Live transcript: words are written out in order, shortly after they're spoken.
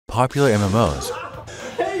PopularMMOs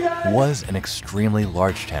was an extremely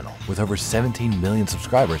large channel with over 17 million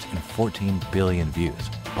subscribers and 14 billion views.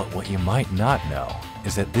 But what you might not know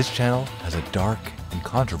is that this channel has a dark and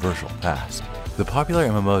controversial past. The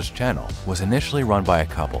PopularMMOs channel was initially run by a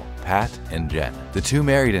couple, Pat and Jen. The two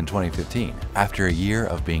married in 2015 after a year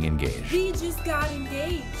of being engaged. We just got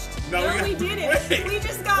engaged. No, we didn't. We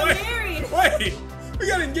just got married. Wait, we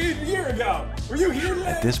got engaged a year ago. Were you here today?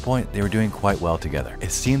 At this point, they were doing quite well together.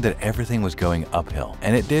 It seemed that everything was going uphill,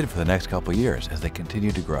 and it did for the next couple years as they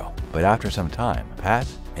continued to grow. But after some time, Pat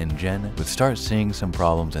and Jen would start seeing some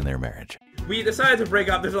problems in their marriage. We decided to break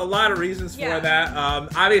up. There's a lot of reasons for that.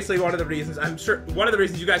 Obviously, one of the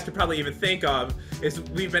reasons you guys could probably even think of is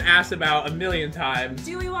we've been asked about a million times.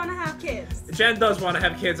 Do we want to have kids? Jen does want to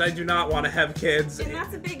have kids. I do not want to have kids. And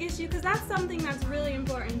that's a big issue because that's something that's really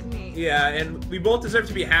important to me. Yeah, and we both deserve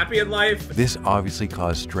to be happy in life. This obviously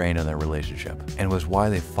caused strain on their relationship and was why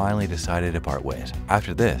they finally decided to part ways.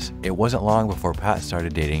 After this, it wasn't long before Pat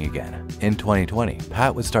started dating again. In 2020,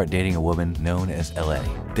 Pat would start dating a woman known as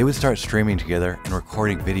Eleni. They would start streaming together and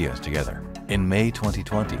recording videos together. In May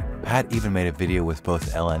 2020, Pat even made a video with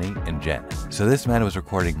both Eleni and Jen. So this man was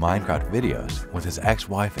recording Minecraft videos with his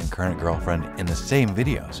ex-wife and current girlfriend in the same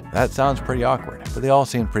videos. That sounds pretty awkward, but they all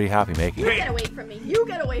seemed pretty happy making it. Get away from me! You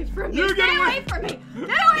get away from me! Get away from me! Get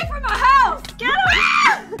away from my house! Get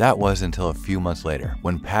away! That was until a few months later,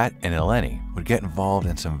 when Pat and Eleni would get involved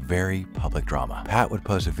in some very public drama. Pat would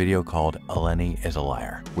post a video called "Eleni is a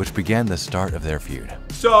Liar," which began the start of their feud.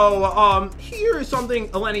 So, here is something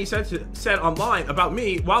Eleni said online about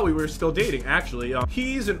me while we were still dating, actually.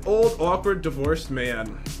 He's an old, awkward, divorced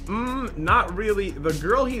man. Not really. The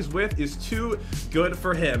girl he's with is too good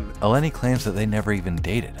for him. Eleni claims that they never even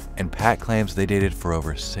dated, and Pat claims they dated for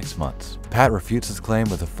over 6 months. Pat refutes this claim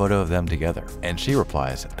with a photo of them together, and she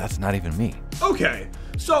replies, "That's not even me." Okay,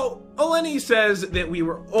 so Eleni says that we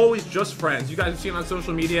were always just friends. You guys have seen on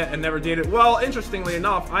social media and never dated. Well, interestingly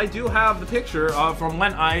enough, I do have the picture from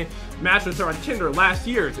when I matched with her on Tinder last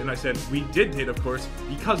year. And I said, we did date, of course,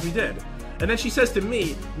 because we did. And then she says to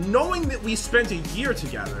me, knowing that we spent a year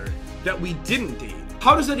together, that we didn't date.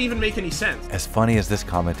 How does that even make any sense? As funny as this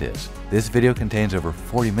comment is, this video contains over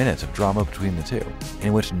 40 minutes of drama between the two,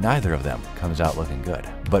 in which neither of them comes out looking good.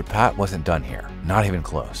 But Pat wasn't done here, not even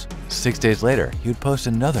close. 6 days later, he would post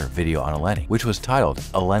another video on Eleni, which was titled,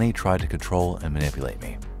 "Eleni Tried to Control and Manipulate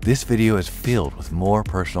Me." This video is filled with more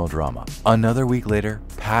personal drama. Another week later,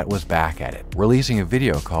 Pat was back at it, releasing a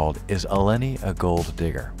video called, "Is Eleni a Gold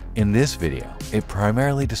Digger?" In this video, it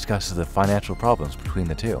primarily discusses the financial problems between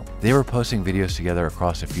the two. They were posting videos together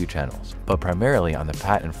across a few channels, but primarily on the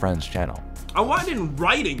Pat and Friends channel. I wanted in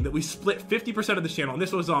writing that we split 50% of the channel, and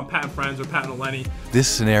this was on Pat and Friends or Pat and Eleni. This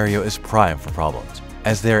scenario is prime for problems,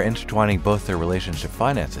 as they are intertwining both their relationship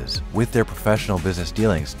finances with their professional business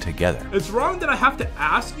dealings together. It's wrong that I have to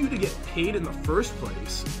ask you to get paid in the first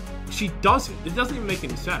place. She doesn't. It doesn't even make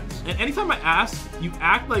any sense. And anytime I ask, you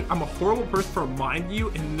act like I'm a horrible person for reminding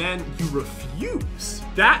you, and then you refuse.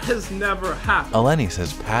 That has never happened. Eleni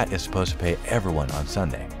says Pat is supposed to pay everyone on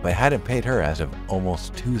Sunday, but hadn't paid her as of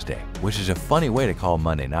almost Tuesday, which is a funny way to call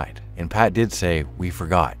Monday night. And Pat did say, "We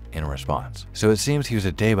forgot," in response. So it seems he was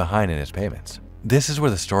a day behind in his payments. This is where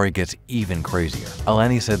the story gets even crazier.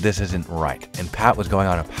 Eleni said this isn't right, and Pat was going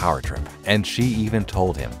on a power trip. And she even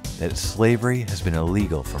told him that slavery has been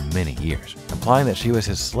illegal for many years, implying that she was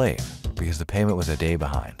his slave because the payment was a day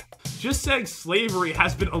behind. Just saying slavery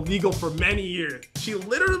has been illegal for many years. She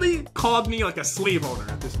literally called me like a slave owner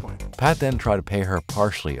at this point. Pat then tried to pay her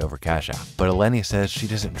partially over Cash App, but Eleni says she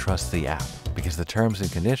doesn't trust the app because the terms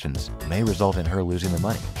and conditions may result in her losing the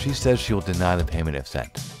money. She says she will deny the payment if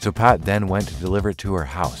sent. So Pat then went to deliver it to her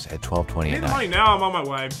house at 12:20 at night. Need the money now, I'm on my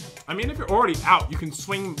way. I mean, if you're already out, you can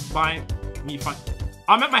swing by me fine.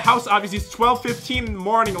 I'm at my house, obviously. It's 12:15 in the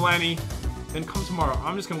morning, Eleni. Then come tomorrow.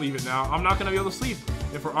 I'm just gonna leave it now. I'm not gonna be able to sleep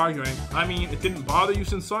if we're arguing. I mean, it didn't bother you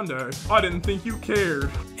since Sunday. I didn't think you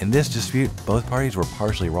cared. In this dispute, both parties were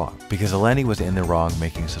partially wrong because Eleni was in the wrong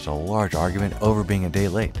making such a large argument over being a day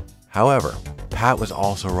late. However, Pat was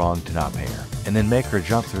also wrong to not pay her and then make her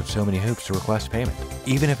jump through so many hoops to request payment,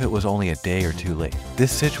 even if it was only a day or two late.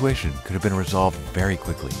 This situation could have been resolved very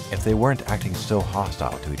quickly if they weren't acting so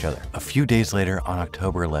hostile to each other. A few days later, on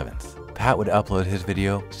October 11th, Pat would upload his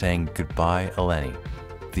video saying "Goodbye, Eleni,"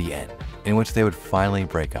 the end, in which they would finally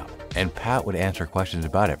break up. And Pat would answer questions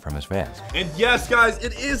about it from his fans. And yes, guys,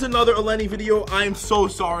 it is another Eleni video. I am so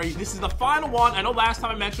sorry. This is the final one. I know last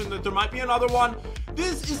time I mentioned that there might be another one.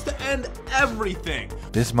 This is to end everything.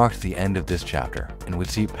 This marks the end of this chapter and would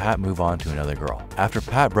see Pat move on to another girl. After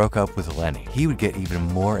Pat broke up with Lenny, he would get even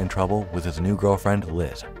more in trouble with his new girlfriend,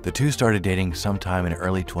 Liz. The two started dating sometime in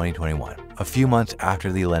early 2021, a few months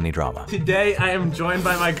after the Lenny drama. Today, I am joined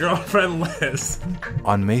by my girlfriend, Liz.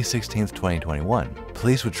 On May 16, 2021,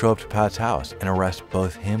 police would show up to Pat's house and arrest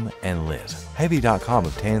both him and Liz. Heavy.com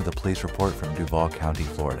obtained the police report from Duval County,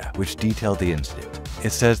 Florida, which detailed the incident.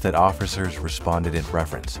 It says that officers responded in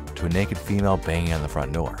reference to a naked female banging on the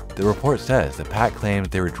front door. The report says that Pat claimed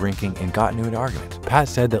they were drinking and got into an argument. Pat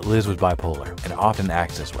said that Liz was bipolar and often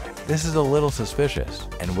acts this way. This is a little suspicious,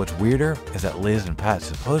 and what's weirder is that Liz and Pat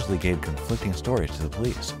supposedly gave conflicting stories to the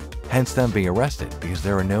police, hence them being arrested because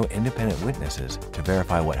there were no independent witnesses to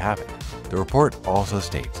verify what happened. The report also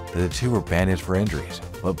states that the two were bandaged for injuries,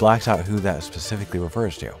 but blacks out who that specifically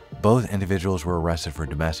refers to. Both individuals were arrested for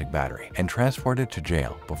domestic battery and transported to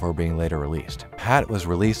jail before being later released. Pat was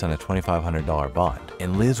released on a $2,500 bond,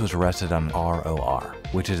 and Liz was arrested on ROR,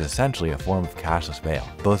 which is essentially a form of cashless bail.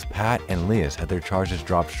 Both Pat and Liz had their charges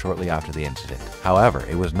dropped shortly after the incident. However,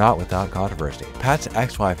 it was not without controversy. Pat's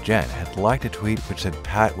ex-wife Jen had liked a tweet which said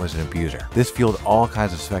Pat was an abuser. This fueled all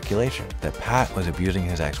kinds of speculation that Pat was abusing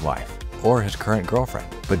his ex-wife or his current girlfriend,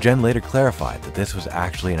 but Jen later clarified that this was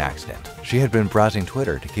actually an accident. She had been browsing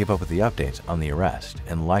Twitter to keep up with the updates on the arrest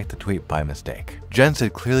and liked the tweet by mistake. Jen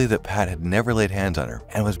said clearly that Pat had never laid hands on her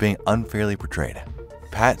and was being unfairly portrayed.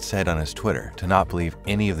 Pat said on his Twitter to not believe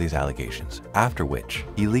any of these allegations, after which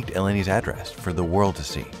he leaked Eleni's address for the world to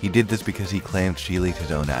see. He did this because he claimed she leaked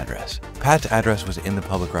his own address. Pat's address was in the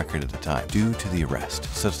public record at the time due to the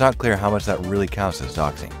arrest, so it's not clear how much that really counts as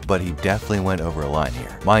doxing, but he definitely went over a line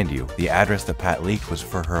here. Mind you, the address that Pat leaked was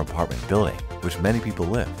for her apartment building, which many people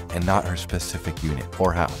live, and not her specific unit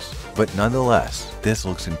or house. But nonetheless, this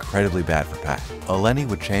looks incredibly bad for Pat. Eleni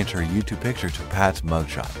would change her YouTube picture to Pat's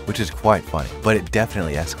mugshot, which is quite funny, but it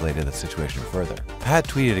definitely escalated the situation further. Pat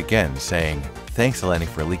tweeted again saying, "Thanks Eleni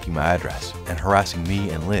for leaking my address and harassing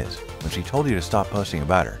me and Liz when she told you to stop posting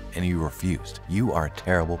about her and you refused. You are a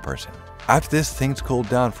terrible person." After this, things cooled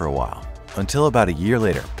down for a while, until about a year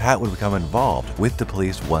later, Pat would become involved with the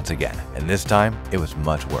police once again, and this time it was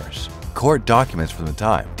much worse. Court documents from the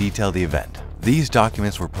time detail the event. These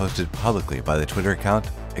documents were posted publicly by the Twitter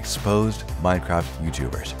account Exposed Minecraft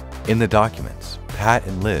YouTubers. In the documents, Pat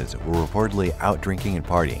and Liz were reportedly out drinking and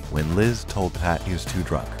partying when Liz told Pat he was too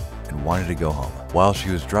drunk and wanted to go home. While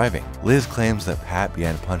she was driving, Liz claims that Pat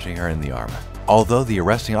began punching her in the arm. Although the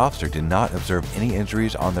arresting officer did not observe any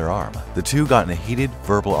injuries on their arm, the two got in a heated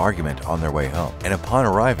verbal argument on their way home, and upon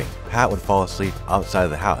arriving, Pat would fall asleep outside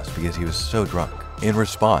of the house because he was so drunk. In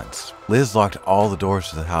response, Liz locked all the doors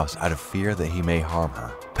to the house out of fear that he may harm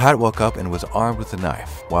her. Pat woke up and was armed with a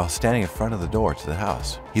knife while standing in front of the door to the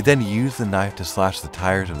house. He then used the knife to slash the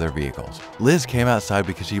tires of their vehicles. Liz came outside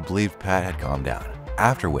because she believed Pat had calmed down,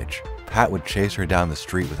 after which Pat would chase her down the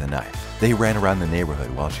street with a knife. They ran around the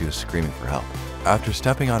neighborhood while she was screaming for help. After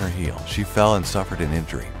stepping on her heel, she fell and suffered an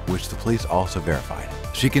injury, which the police also verified.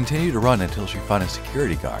 She continued to run until she found a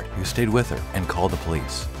security guard who stayed with her and called the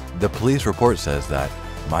police. The police report says that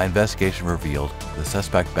my investigation revealed the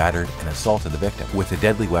suspect battered and assaulted the victim with a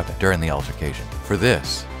deadly weapon during the altercation. For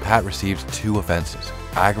this, Pat received 2 offenses: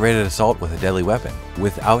 aggravated assault with a deadly weapon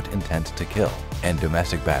without intent to kill, and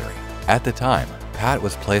domestic battery. At the time, Pat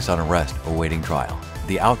was placed on arrest awaiting trial.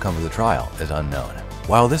 The outcome of the trial is unknown.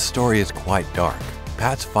 While this story is quite dark,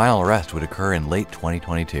 Pat's final arrest would occur in late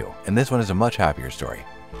 2022, and this one is a much happier story.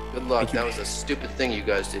 Good luck. That was a stupid thing you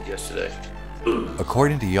guys did yesterday.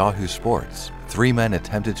 According to Yahoo Sports, 3 men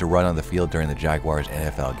attempted to run on the field during the Jaguars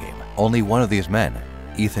NFL game. Only one of these men,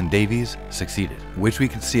 Ethan Davies, succeeded, which we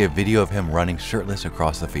can see a video of him running shirtless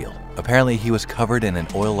across the field. Apparently, he was covered in an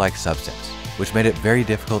oil-like substance, which made it very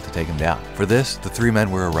difficult to take him down. For this, the 3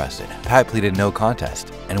 men were arrested. Pat pleaded no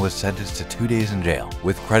contest and was sentenced to 2 days in jail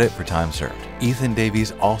with credit for time served. Ethan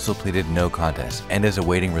Davies also pleaded no contest and is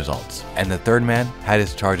awaiting results, and the 3rd man had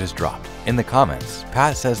his charges dropped. In the comments,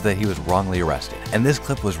 Pat says that he was wrongly arrested, and this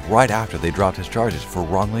clip was right after they dropped his charges for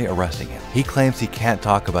wrongly arresting him. He claims he can't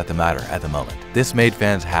talk about the matter at the moment. This made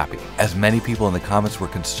fans happy, as many people in the comments were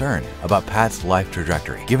concerned about Pat's life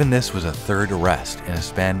trajectory, given this was a 3rd arrest in a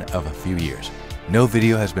span of a few years. No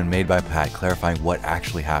video has been made by Pat clarifying what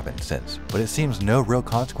actually happened since, but it seems no real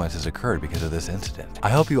consequences occurred because of this incident. I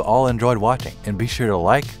hope you all enjoyed watching, and be sure to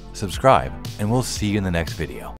like, subscribe, and we'll see you in the next video.